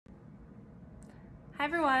Hi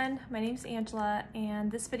everyone, my name is Angela,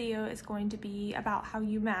 and this video is going to be about how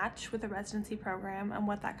you match with a residency program and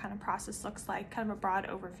what that kind of process looks like, kind of a broad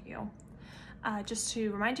overview. Just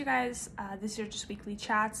to remind you guys, these are just weekly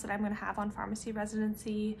chats that I'm going to have on pharmacy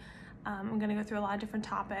residency. I'm going to go through a lot of different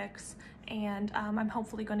topics, and I'm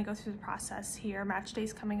hopefully going to go through the process here. Match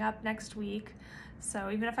day's coming up next week.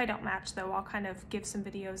 So even if I don't match though, I'll kind of give some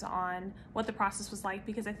videos on what the process was like,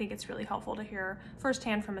 because I think it's really helpful to hear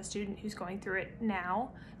firsthand from a student who's going through it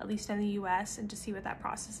now, at least in the US, and to see what that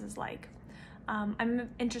process is like.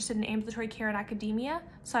 I'm interested in ambulatory care and academia,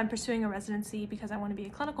 so I'm pursuing a residency because I want to be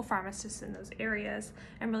a clinical pharmacist in those areas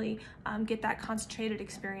and really get that concentrated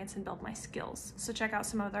experience and build my skills. So check out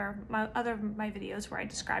some other my videos where I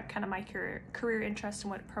describe kind of my career interests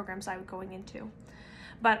and what programs I was going into.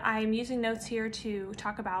 But I'm using notes here to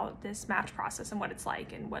talk about this match process and what it's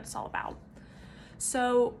like and what it's all about.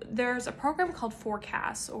 So there's a program called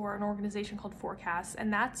Forecast, or an organization called Forecast,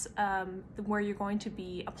 and that's where you're going to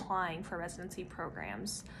be applying for residency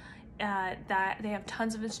programs. That they have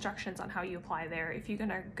tons of instructions on how you apply there. If you're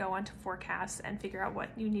gonna go onto Forecast and figure out what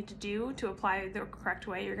you need to do to apply the correct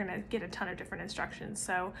way, you're gonna get a ton of different instructions.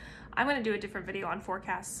 So I'm gonna do a different video on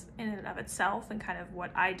Forecast in and of itself and kind of what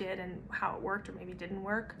I did and how it worked or maybe didn't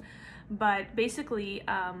work. But basically,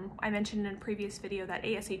 I mentioned in a previous video that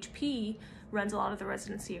ASHP runs a lot of the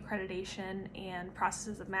residency accreditation and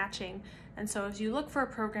processes of matching. And so as you look for a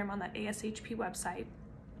program on that ASHP website,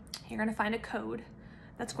 you're gonna find a code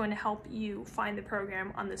that's going to help you find the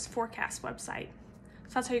program on this Forecast website.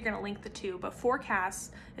 So that's how you're going to link the two. But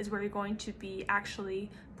Forecast is where you're going to be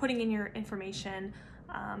actually putting in your information,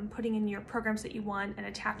 putting in your programs that you want, and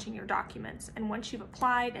attaching your documents. And once you've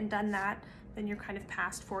applied and done that, then you're kind of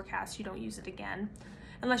past Forecast. You don't use it again.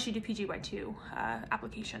 Unless you do PGY2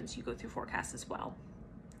 applications, you go through Forecast as well.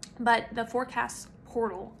 But the Forecast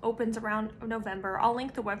portal opens around November. I'll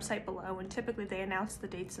link the website below, and typically they announce the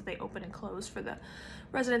dates that they open and close for the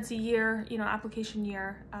residency year, application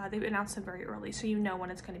year. They announce them very early, so you know when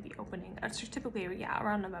it's going to be opening. It's typically,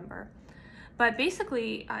 around November. But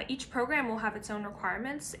basically, each program will have its own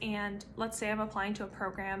requirements, and let's say I'm applying to a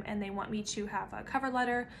program and they want me to have a cover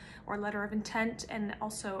letter or letter of intent and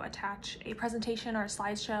also attach a presentation or a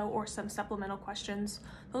slideshow or some supplemental questions.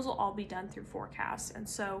 Those will all be done through Forecast, and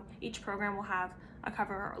so each program will have a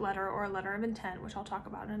cover letter or a letter of intent, which I'll talk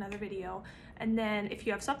about in another video. And then if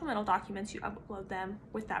you have supplemental documents, you upload them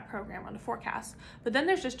with that program onto Forecast. But then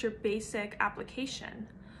there's just your basic application,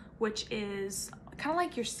 which is kind of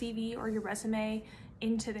like your CV or your resume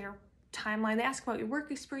into their timeline. They ask about your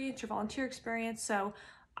work experience, your volunteer experience. So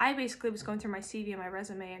I basically was going through my CV and my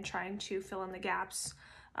resume and trying to fill in the gaps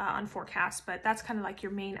on Forecast, but that's kind of like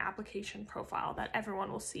your main application profile that everyone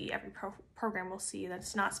will see, every program will see.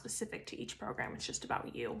 That's not specific to each program, it's just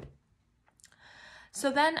about you. So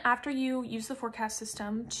then after you use the Forecast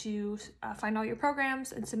system to find all your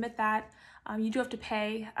programs and submit that, you do have to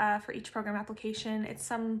pay for each program application. It's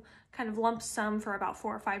some kind of lump sum for about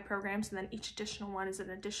 4 or 5 programs, and then each additional one is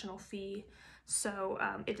an additional fee. So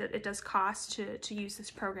it does cost to use this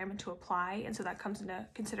program and to apply, and so that comes into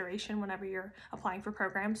consideration whenever you're applying for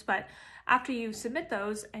programs. But after you submit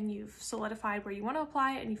those and you've solidified where you want to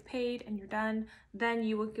apply and you've paid and you're done, then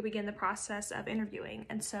you will begin the process of interviewing.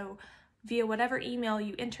 And so via whatever email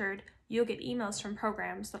you entered, you'll get emails from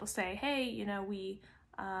programs that'll say, hey, we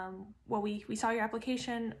saw your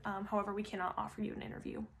application, however, we cannot offer you an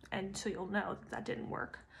interview. And so you'll know that didn't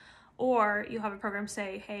work. Or you'll have a program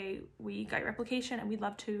say, hey, we got your application and we'd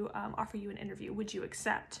love to offer you an interview. Would you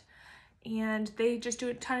accept? And they just do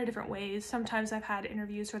it a ton of different ways. Sometimes I've had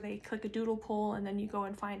interviews where they click a doodle poll and then you go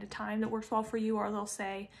and find a time that works well for you, or they'll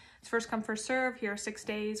say, it's first come, first serve. Here are 6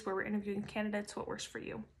 days where we're interviewing candidates, what works for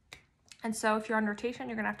you. And so if you're on rotation,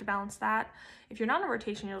 you're gonna have to balance that. If you're not on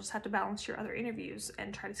rotation, you'll just have to balance your other interviews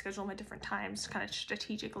and try to schedule them at different times, kind of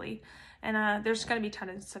strategically. And there's gonna be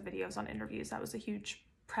tons of videos on interviews. That was a huge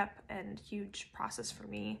prep and huge process for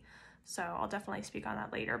me. So I'll definitely speak on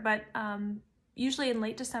that later. But usually in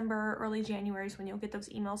late December, early January is when you'll get those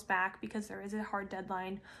emails back, because there is a hard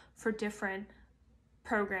deadline for different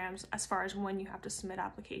programs as far as when you have to submit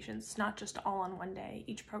applications. It's not just all on one day.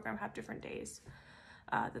 Each program have different days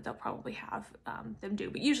that they'll probably have them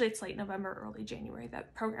due. But usually it's late November, early January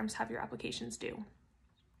that programs have your applications due.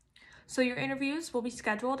 So your interviews will be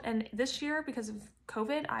scheduled, and this year, because of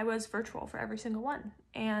COVID, I was virtual for every single one,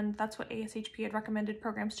 and that's what ASHP had recommended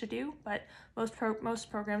programs to do, but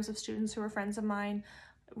most programs of students who are friends of mine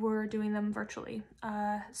were doing them virtually.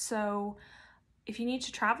 So if you need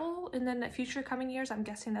to travel in the future coming years, I'm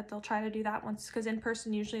guessing that they'll try to do that once, because in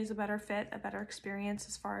person usually is a better fit, a better experience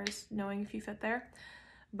as far as knowing if you fit there.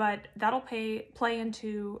 but that'll play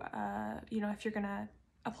into, you know, if you're gonna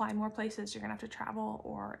apply more places, you're gonna have to travel,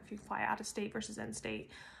 or if you fly out of state versus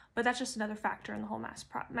in-state. But that's just another factor in the whole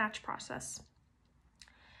match process.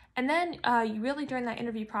 And then you really, during that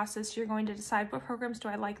interview process, you're going to decide what programs do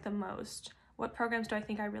I like the most? What programs do I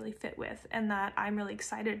think I really fit with and that I'm really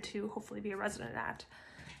excited to hopefully be a resident at?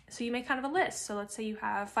 So you make kind of a list. So let's say you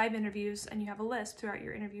have 5 interviews and you have a list throughout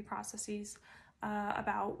your interview processes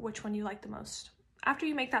about which one you like the most. After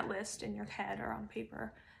you make that list in your head or on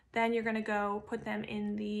paper, then you're going to go put them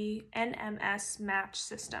in the NMS match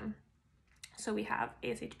system. So we have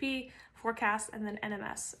ASHP, forecast, and then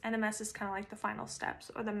NMS. NMS is kind of like the final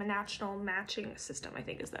steps, or the National Matching System, I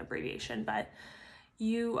think is the abbreviation. But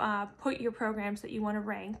you put your programs that you want to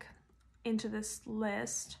rank into this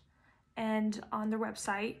list and on their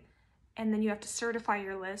website, and then you have to certify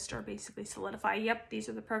your list, or basically solidify, yep, these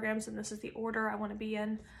are the programs and this is the order I want to be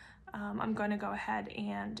in. I'm going to go ahead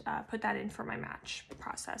and put that in for my match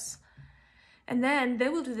process. And then they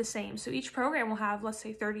will do the same. So each program will have, let's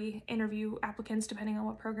say, 30 interview applicants, depending on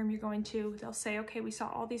what program you're going to. They'll say, okay, we saw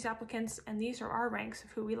all these applicants and these are our ranks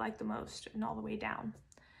of who we like the most, and all the way down.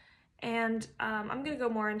 And I'm going to go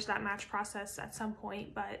more into that match process at some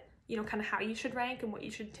point, but you know, kind of how you should rank and what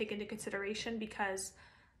you should take into consideration, because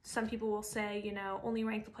some people will say, you know, only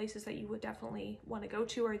rank the places that you would definitely want to go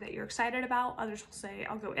to or that you're excited about. Others will say,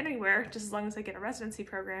 I'll go anywhere just as long as I get a residency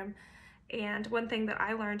program. And one thing that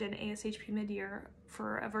I learned in ASHP mid-year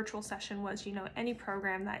for a virtual session was, you know, any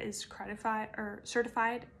program that is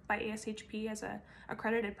certified by ASHP as a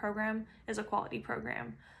accredited program is a quality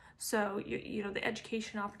program. So, you know, the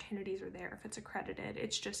education opportunities are there if it's accredited.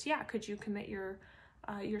 It's just, yeah, could you commit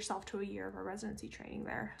yourself to a year of a residency training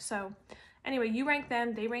there? So anyway, you rank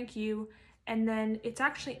them, they rank you, and then it's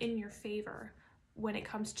actually in your favor when it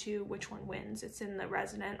comes to which one wins. It's in the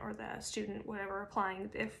resident or the student, whatever, applying,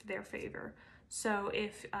 if their favor. So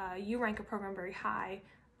if you rank a program very high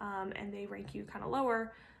and they rank you kind of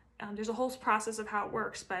lower, there's a whole process of how it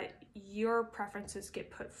works, but your preferences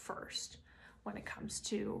get put first when it comes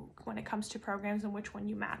to programs and which one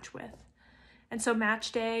you match with. And so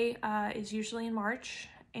match day is usually in March,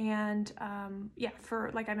 and yeah,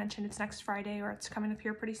 for, like I mentioned, it's next Friday, or it's coming up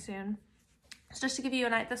here pretty soon. So just to give you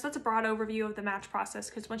an idea, that's a broad overview of the match process,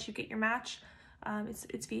 because once you get your match,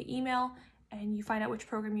 it's via email, and you find out which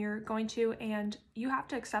program you're going to, and you have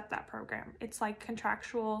to accept that program. It's like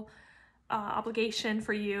contractual obligation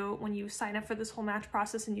for you when you sign up for this whole match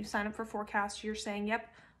process and you sign up for forecast. You're saying,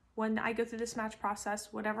 yep, when I go through this match process,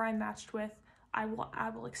 whatever I'm matched with, I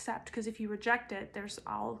will accept, because if you reject it, there's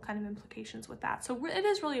all kind of implications with that. So it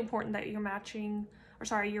is really important that you're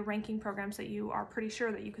you're ranking programs that you are pretty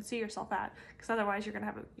sure that you could see yourself at, because otherwise you're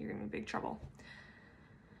gonna be in big trouble.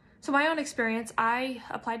 So my own experience, I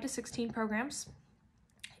applied to 16 programs,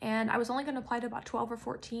 and I was only going to apply to about 12 or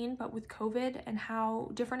 14, but with COVID and how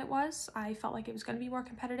different it was, I felt like it was going to be more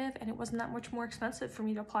competitive, and it wasn't that much more expensive for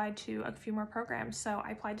me to apply to a few more programs. So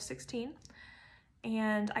I applied to 16,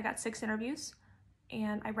 and I got 6 interviews,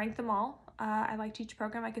 and I ranked them all. I liked each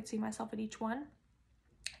program. I could see myself at each one.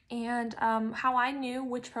 And how I knew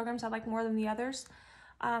which programs I liked more than the others,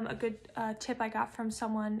 a good tip I got from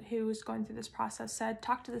someone who was going through this process said,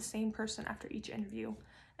 talk to the same person after each interview.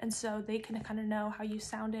 And so they can kind of know how you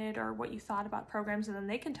sounded or what you thought about programs, and then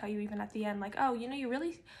they can tell you even at the end, like, oh, you know, you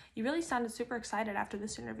really sounded super excited after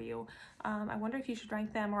this interview. I wonder if you should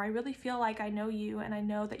rank them, or I really feel like I know you and I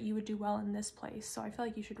know that you would do well in this place, so I feel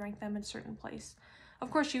like you should rank them in a certain place. Of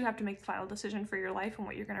course, you have to make the final decision for your life and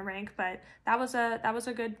what you're going to rank, but that was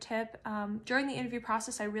a good tip. During the interview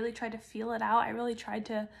process, I really tried to feel it out. I really tried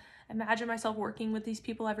to imagine myself working with these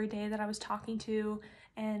people every day that I was talking to,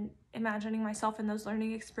 and imagining myself in those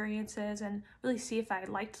learning experiences, and really see if I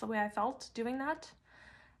liked the way I felt doing that.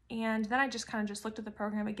 And then I just kind of looked at the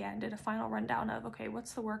program again, did a final rundown of, okay,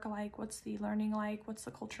 what's the work like? What's the learning like? What's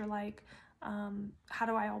the culture like? How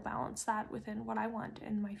do I all balance that within what I want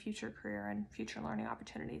in my future career and future learning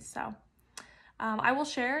opportunities? So I will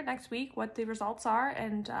share next week what the results are,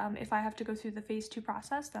 and if I have to go through the phase 2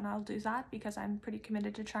 process, then I'll do that, because I'm pretty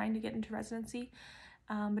committed to trying to get into residency.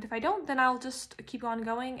 But if I don't, then I'll just keep on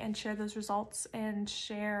going and share those results, and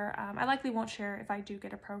share, I likely won't share if I do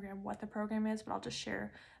get a program what the program is, but I'll just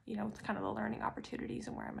share, you know, kind of the learning opportunities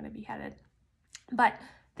and where I'm going to be headed. But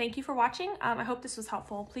thank you for watching. I hope this was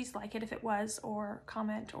helpful. Please like it if it was, or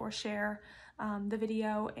comment or share the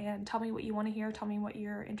video, and tell me what you want to hear. Tell me what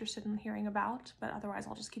you're interested in hearing about. But otherwise,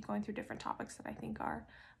 I'll just keep going through different topics that I think are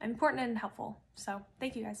important and helpful. So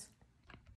thank you guys.